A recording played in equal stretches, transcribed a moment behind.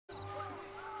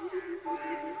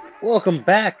Welcome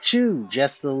back to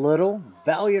Just a Little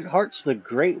Valiant Hearts the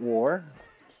Great War.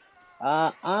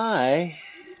 I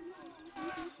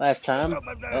last time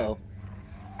uh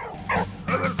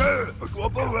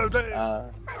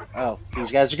oh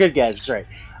these guys are good guys, that's right.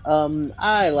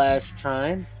 I last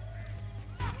time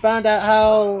found out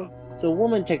how the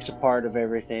woman takes a part of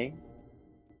everything,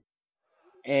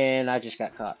 and I just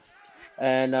got caught.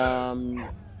 And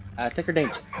I think her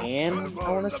name's Anne,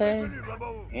 I wanna say.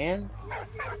 Anne?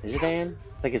 Is it Anne?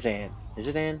 I think it's Anne. Is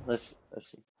it Anne? Let's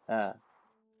see.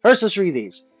 First, let's read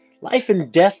these. Life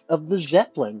and Death of the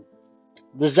Zeppelin.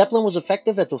 The Zeppelin was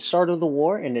effective at the start of the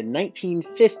war, and in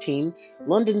 1915,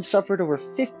 London suffered over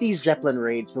 50 Zeppelin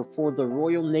raids before the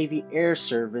Royal Navy Air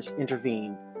Service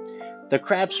intervened. The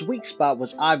craft's weak spot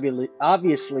was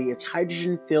obviously its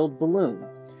hydrogen-filled balloon.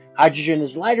 Hydrogen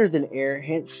is lighter than air,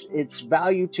 hence its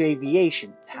value to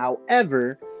aviation.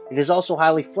 However, it is also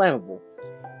highly flammable,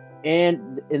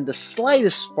 and the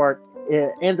slightest spark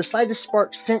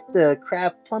sent the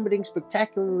craft plummeting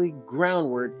spectacularly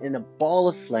groundward in a ball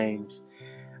of flames.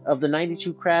 Of the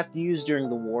 92 craft used during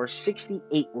the war,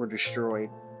 68 were destroyed.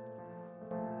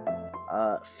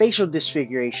 Facial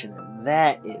disfiguration,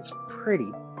 that is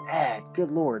pretty bad.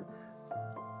 Good lord.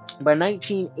 By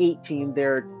 1918,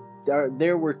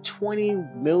 there were 20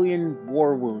 million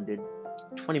war wounded.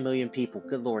 20 million people.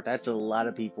 Good lord, that's a lot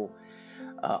of people.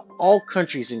 All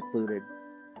countries included.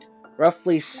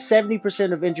 Roughly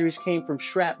 70% of injuries came from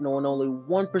shrapnel and only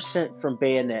 1% from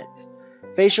bayonets.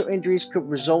 Facial injuries could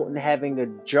result in having a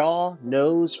jaw,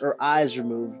 nose, or eyes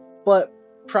removed, but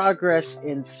progress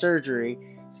in surgery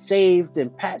saved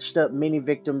and patched up many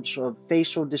victims of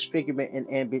facial disfigurement and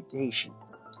amputation,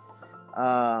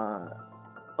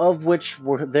 of which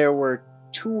there were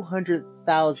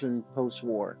 200,000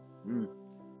 post-war.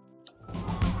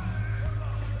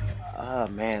 Oh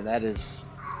man, that's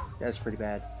pretty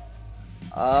bad.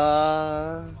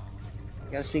 Gotta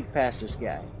sneak past this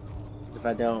guy. If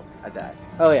I don't, I die.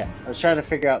 Oh yeah, I was trying to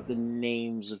figure out the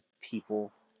names of people.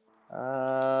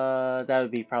 That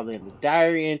would be probably in the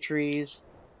diary entries.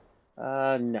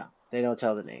 No, they don't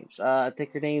tell the names. I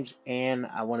think her name's Anne.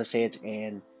 I want to say it's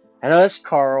Anne. I know that's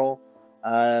Carl.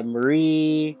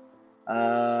 Marie.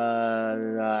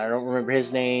 I don't remember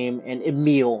his name. And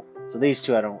Emil. So these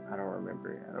two I don't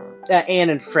remember. Anne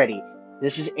and Freddie.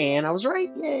 This is Anne. I was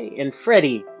right. Yay. And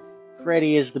Freddie.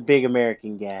 Freddie is the big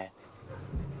American guy.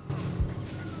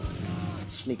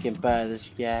 Sneaking by this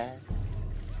guy.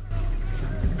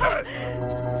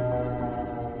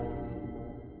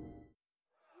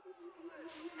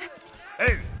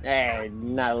 Hey,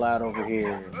 not allowed over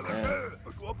here.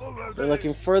 They're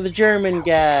looking for the German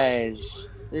guys.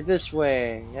 They're this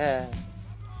way. Yeah.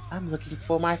 I'm looking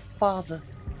for my father.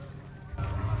 I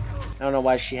don't know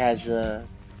why she has a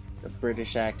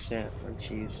British accent when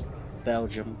she's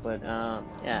Belgium, but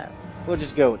yeah, we'll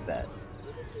just go with that.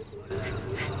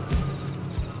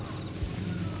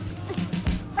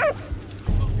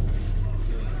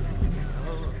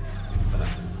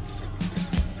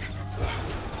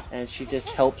 And she just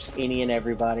helps any and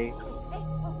everybody.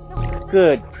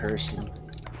 Good person.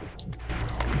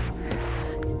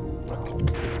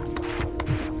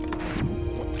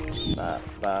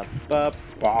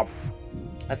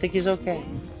 I think he's okay.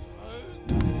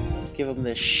 Let's give him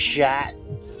the shot.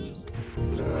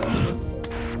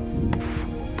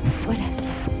 What is it?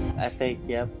 I think,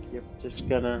 yep, just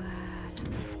gonna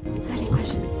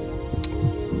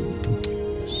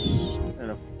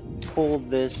pull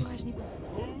this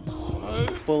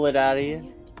bullet out of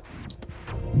you.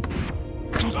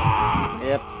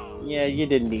 Yep, yeah, you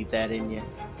didn't need that in you.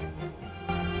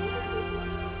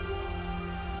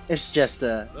 It's just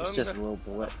a little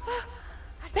bullet.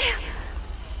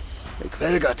 Ik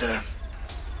welgate.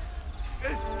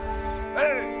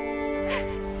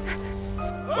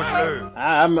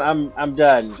 I'm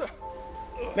done.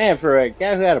 Man, for a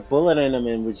guy who had a bullet in him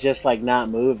and was just like not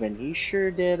moving, he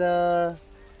sure did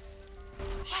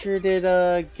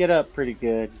get up pretty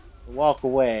good. Walk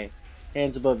away,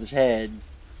 hands above his head.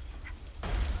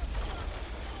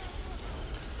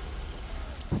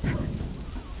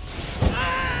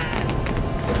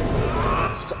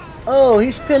 Oh,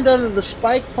 he's pinned under the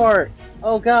spike part.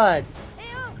 Oh god.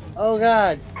 Oh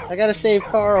god. I gotta save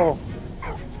Carl.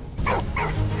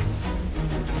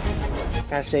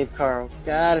 Gotta save Carl.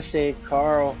 Gotta save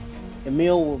Carl.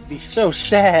 Emil will be so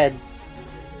sad.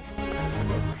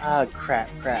 Ah, crap.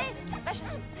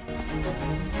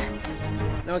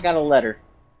 Now I got a letter.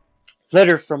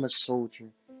 Letter from a soldier.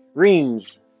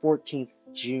 Reims, 14th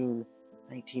June,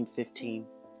 1915.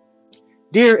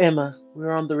 Dear Emma, we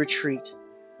are on the retreat.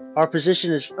 Our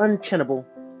position is untenable.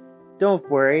 Don't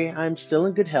worry, I'm still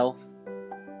in good health.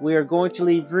 We are going to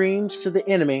leave Reims to the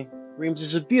enemy. Reims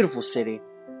is a beautiful city.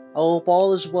 I hope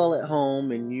all is well at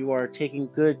home and you are taking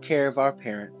good care of our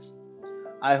parents.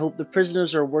 I hope the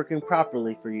prisoners are working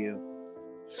properly for you.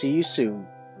 See you soon,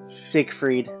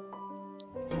 Siegfried.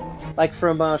 Like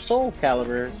from Soul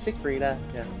Calibur, Siegfried. Yeah,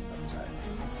 I'm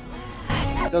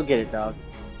sorry. Go get it, dog.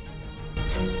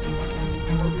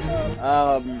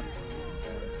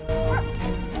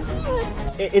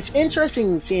 It's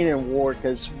interesting seeing it in war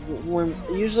because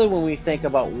usually when we think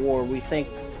about war, we think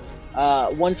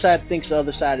one side thinks the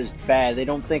other side is bad. They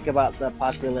don't think about the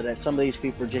possibility that some of these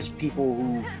people are just people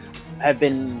who have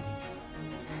been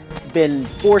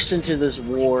forced into this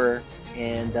war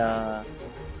and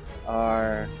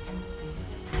are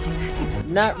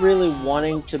not really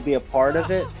wanting to be a part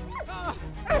of it.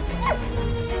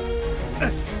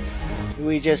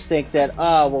 We just think that,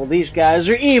 well, these guys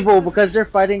are evil because they're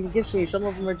fighting against me. Some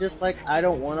of them are just like, I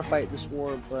don't want to fight this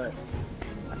war, but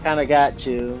I kind of got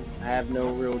to. I have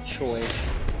no real choice.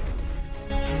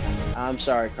 I'm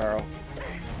sorry, Carl.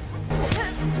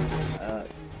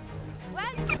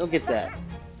 Go get that.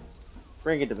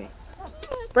 Bring it to me.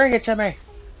 Bring it to me!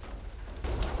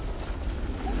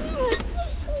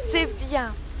 C'est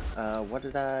bien. What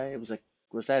did I... It was like...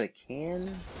 Was that a can?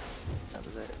 That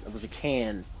was it. It was a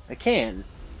can. A can!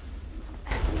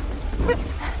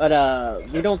 But,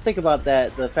 we don't think about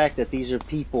that, the fact that these are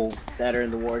people that are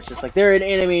in the war. It's just like, they're an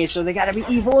enemy, so they gotta be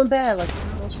evil and bad. Like,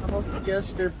 you know, some of them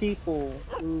just are people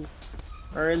who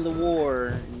are in the war,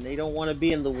 and they don't want to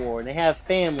be in the war, and they have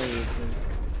families. And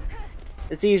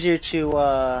it's easier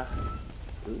to,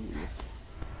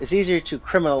 it's easier to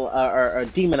criminal, or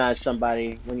demonize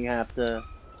somebody when you have to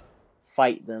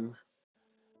fight them.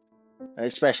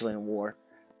 Especially in war.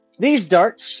 These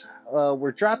darts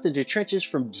were dropped into trenches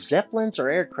from zeppelins or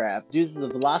aircraft. Due to the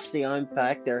velocity on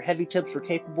impact, their heavy tips were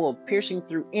capable of piercing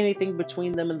through anything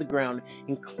between them and the ground,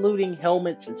 including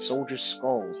helmets and soldiers'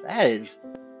 skulls. That is...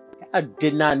 I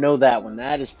did not know that one.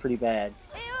 That is pretty bad.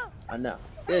 No.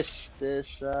 There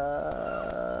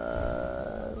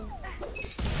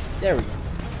we go.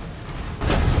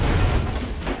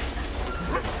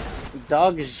 The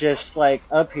dog is just, like,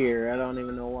 up here. I don't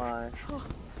even know why. I'm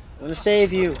gonna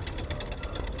save you.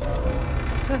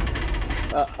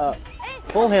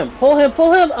 Pull him! Pull him!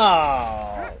 Pull him!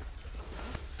 Oh!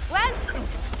 What?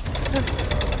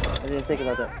 I didn't think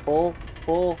about that. Pull!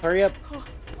 Pull! Hurry up!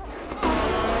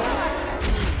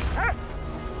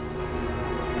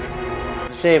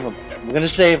 Save him! I'm gonna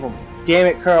save him! Damn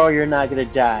it, Carl! You're not gonna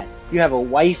die. You have a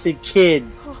wife and kid.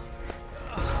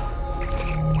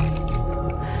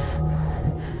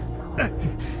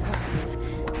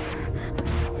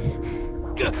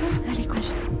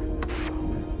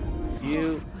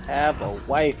 You have a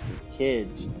wife and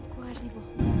kids.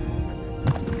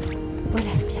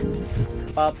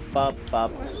 Bop bop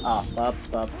bop. Ah bop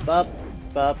bop bop.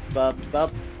 Bop bop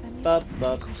bop. Bop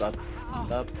bop bop.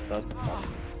 Bop bop bop.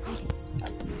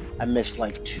 I missed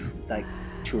like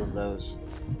two of those.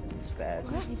 It's bad.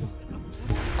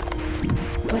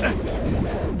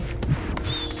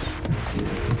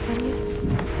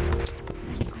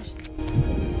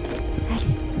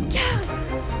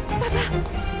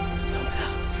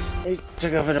 They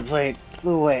took over the plate,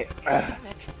 flew away.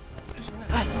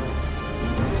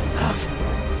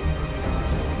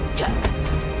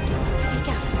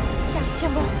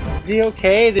 Is he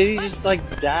okay? Did he just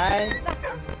like die?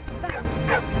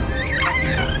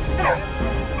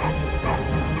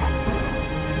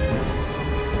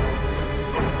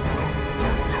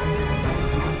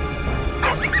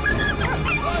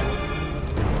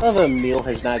 I love Emil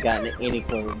has not gotten any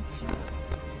clothes.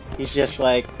 He's just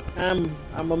like, I'm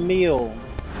a meal.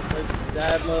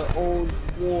 I'm an old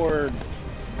war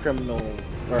criminal.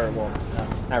 Or, well,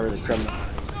 not really criminal.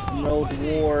 I'm an old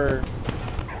war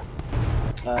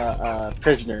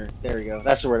prisoner. There we go.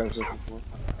 That's the word I was looking for.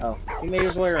 Oh, he made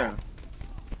his way around.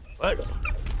 What?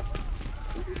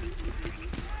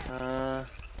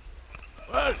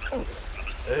 What?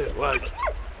 Hey, what?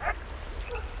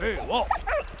 Hey, what?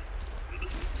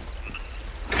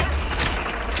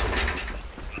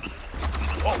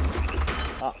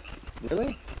 Oh,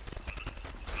 really?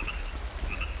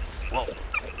 Whoa.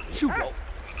 Shoot, whoa.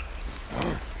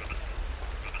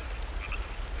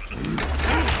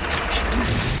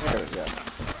 There we go.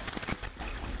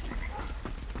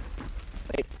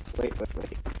 Wait.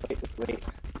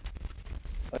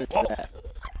 What is that?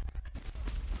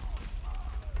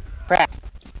 Crap!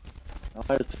 I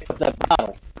wanted to pick up that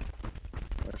bottle.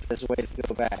 Or if there's a way to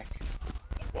go back.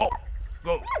 Whoa.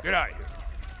 Go. Get out of here.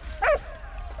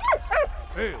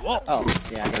 Hey, whoa. Oh,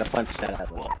 yeah, I gotta punch that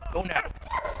out. Whoa. Go now.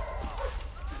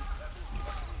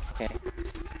 Okay.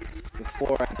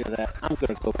 Before I do that, I'm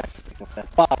gonna go back and pick up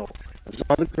that bottle. It's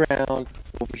on the ground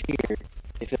over here.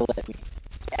 If it'll let me.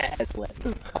 Yeah, it'll let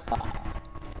me.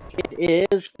 It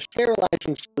is a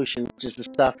sterilizing solution, which is the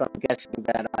stuff I'm guessing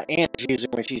that Anne's using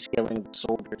when she's healing the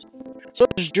soldiers.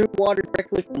 Soldiers drew water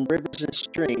directly from rivers and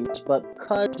streams, but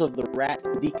because of the rats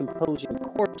decomposing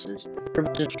corpses,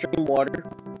 rivers and stream water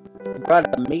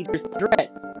brought a major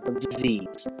threat of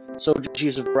disease. Soldiers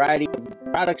use a variety of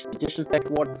products to disinfect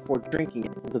water before drinking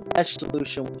it. The best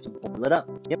solution was to boil it up.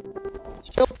 Yep.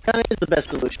 Still kind of is the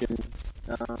best solution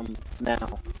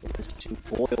now, is to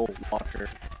boil water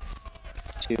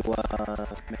to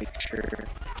make sure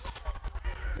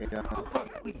it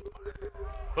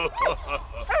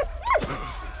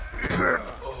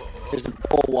is to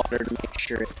boil water to make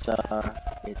sure it's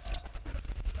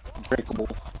drinkable.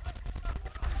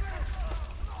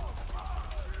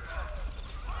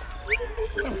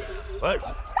 What?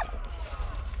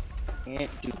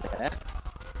 Can't do that.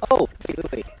 Oh,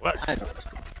 wait. What? I know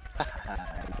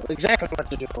exactly what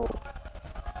to do.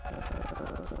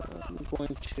 I'm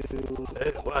going to.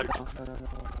 Hey, what?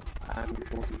 I'm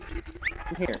going to.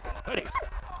 In here. Honey.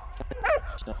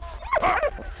 So.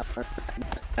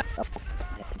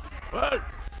 What?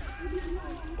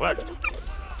 What?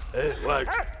 Hey, what?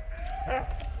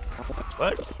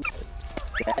 What?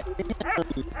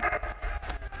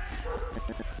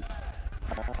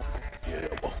 Yeah,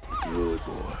 good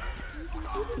boy.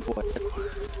 Boy.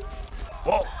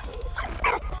 Whoa.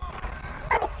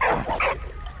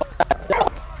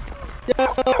 No!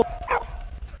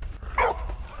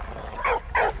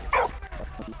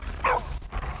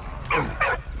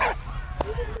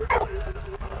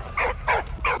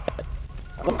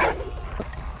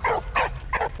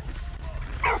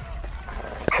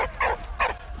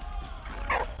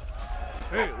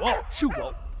 Hey, whoa. Shoot,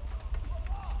 whoa.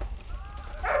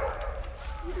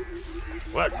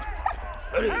 What?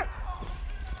 Hey.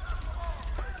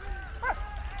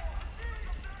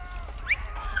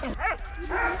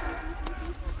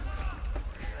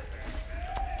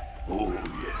 Oh,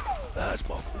 yeah. That's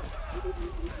my boy.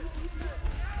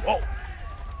 Whoa.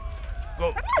 Go.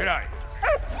 Get out of here.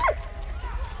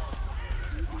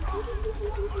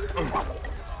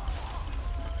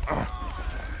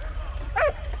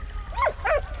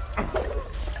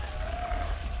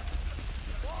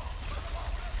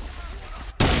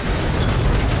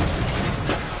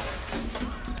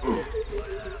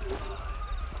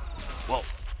 Whoa.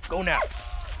 Go now.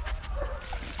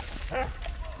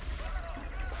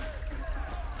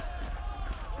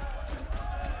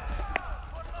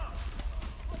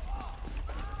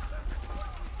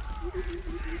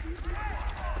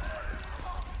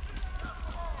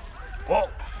 Whoa.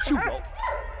 Shoot, whoa.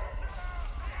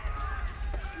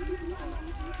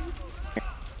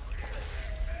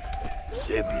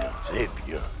 C'est bien, c'est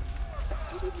bien.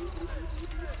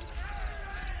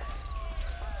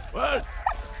 What?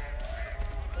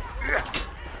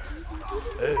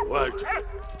 Hey, what?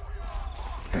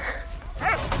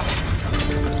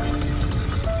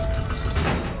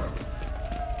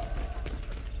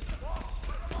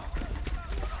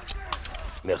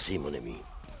 Merci, mon ami.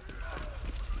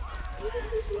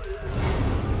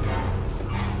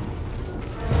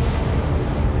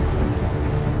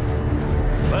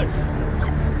 What?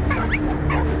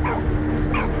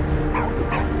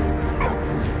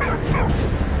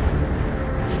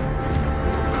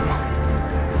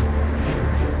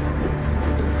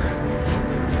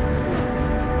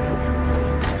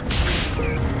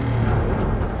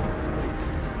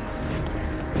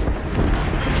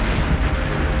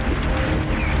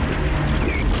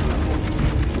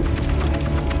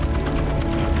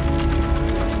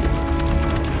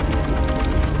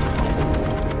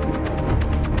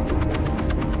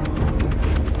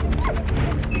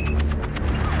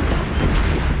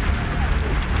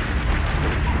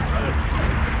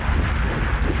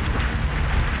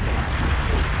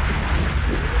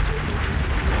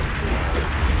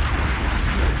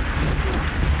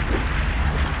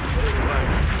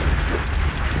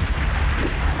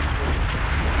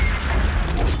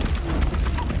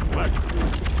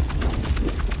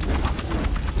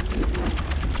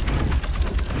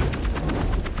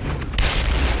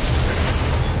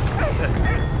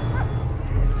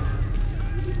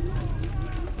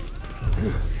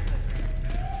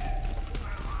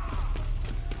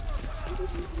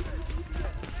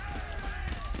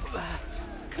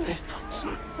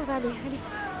 Ça va aller, allez.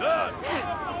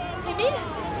 Émile?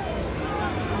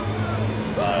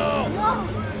 Non!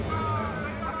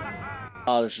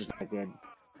 Oh, this is not good.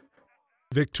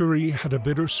 Victory had a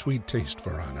bittersweet taste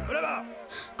for Anna.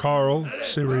 Carl,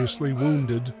 seriously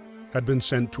wounded, had been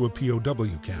sent to a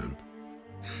POW camp.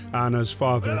 Anna's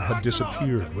father had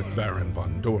disappeared with Baron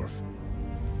von Dorf,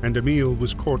 and Emil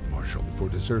was court-martialed for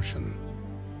desertion.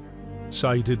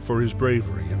 Cited for his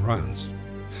bravery in Reims,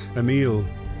 Emil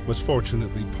was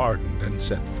fortunately pardoned and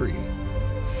set free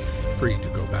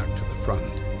to go back to the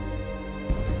front.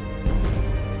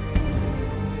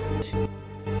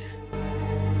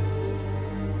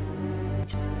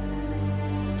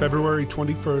 February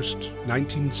 21st,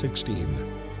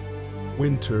 1916.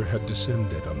 Winter had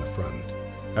descended on the front.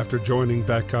 After joining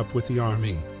back up with the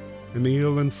army,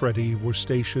 Emil and Freddie were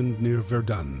stationed near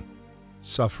Verdun,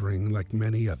 suffering like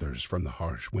many others from the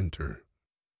harsh winter.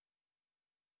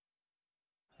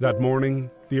 That morning,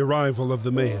 the arrival of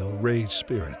the mail raised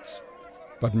spirits,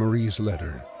 but Marie's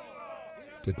letter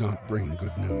did not bring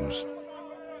good news.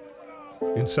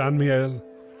 In Saint-Mihiel,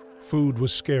 food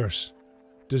was scarce,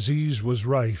 disease was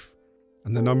rife,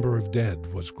 and the number of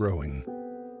dead was growing.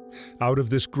 Out of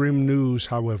this grim news,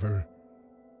 however,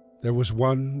 there was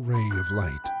one ray of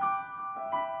light.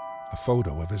 A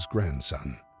photo of his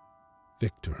grandson,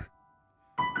 Victor,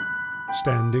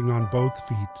 standing on both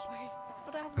feet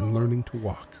and learning to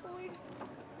walk.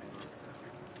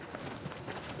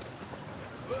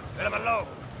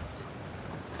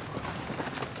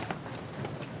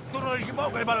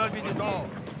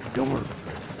 Don't worry.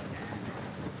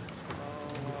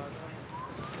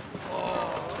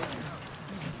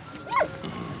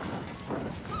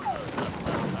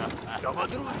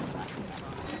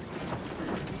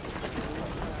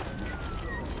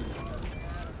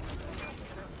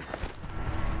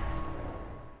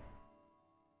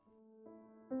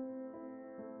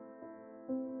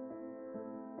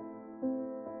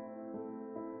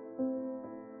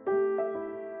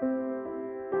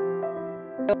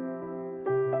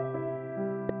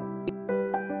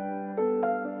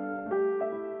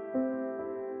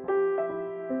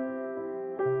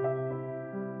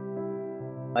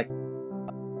 Like,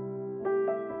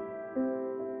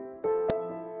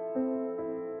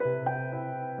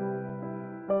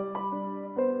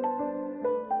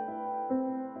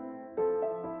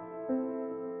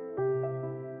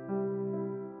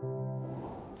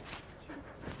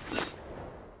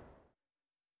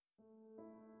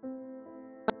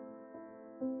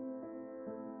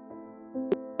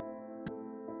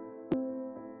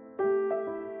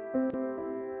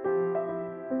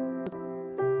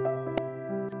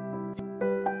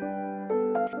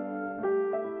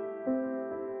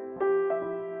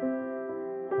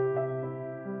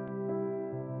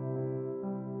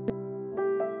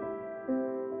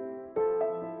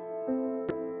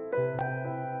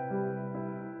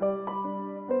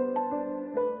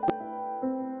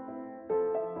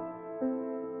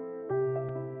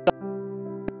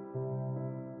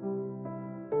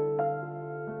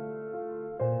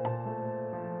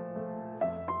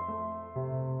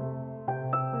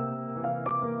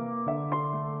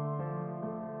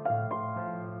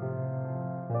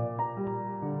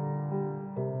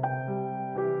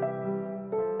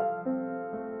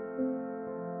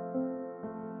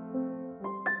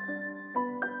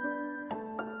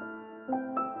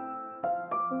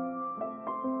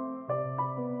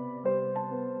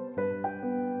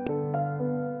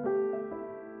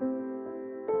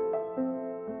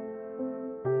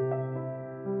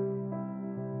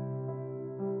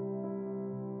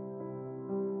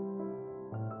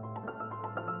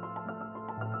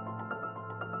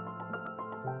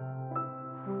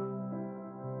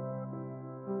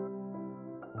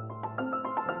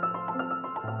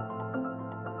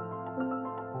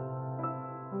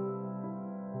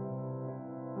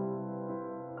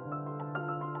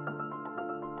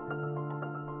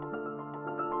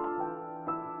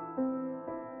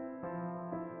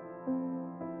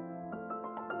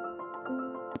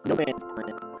 no man's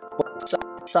land. Both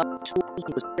sides sought tools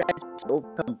with strategies to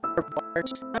overcome barbed wire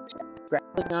such as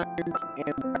grappling irons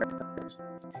and wire cutters.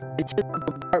 Intensive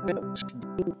bombardment was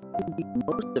deemed to be the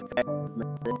most effective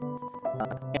method,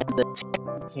 and the attack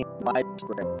became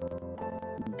widespread.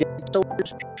 Dead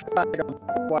soldiers petrified on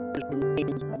barbed wires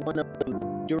remains one of the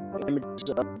enduring images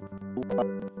of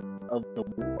the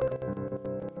war.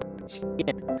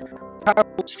 Again,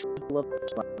 powerful symbol of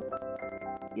violence.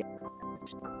 Yeah.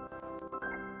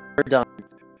 We're done.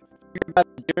 Heard by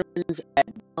the Germans at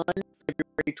dawn,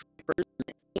 February 21st, and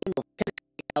the aim of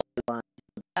penetrating Allied lines.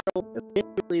 The battle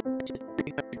eventually lasted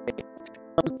 300 days.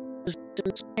 Some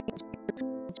resistance changed against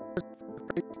the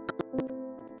French army.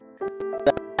 The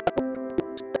battle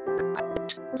proved that the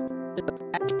Irish system of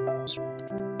actions through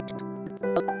the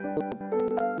treatment of the yards.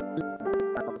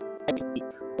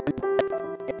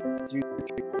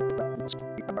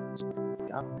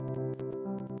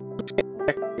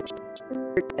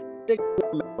 six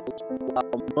medals,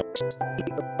 while most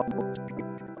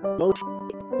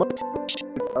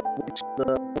of which the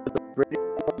British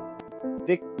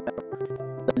victory medal,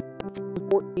 the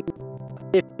 1914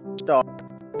 50 star,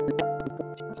 the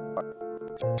 1914 star,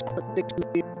 6.6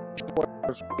 million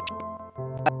exporters,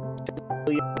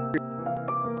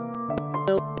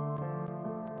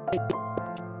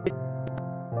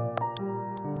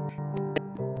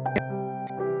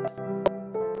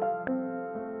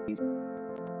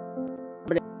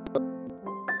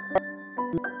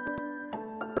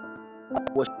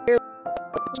 was fairly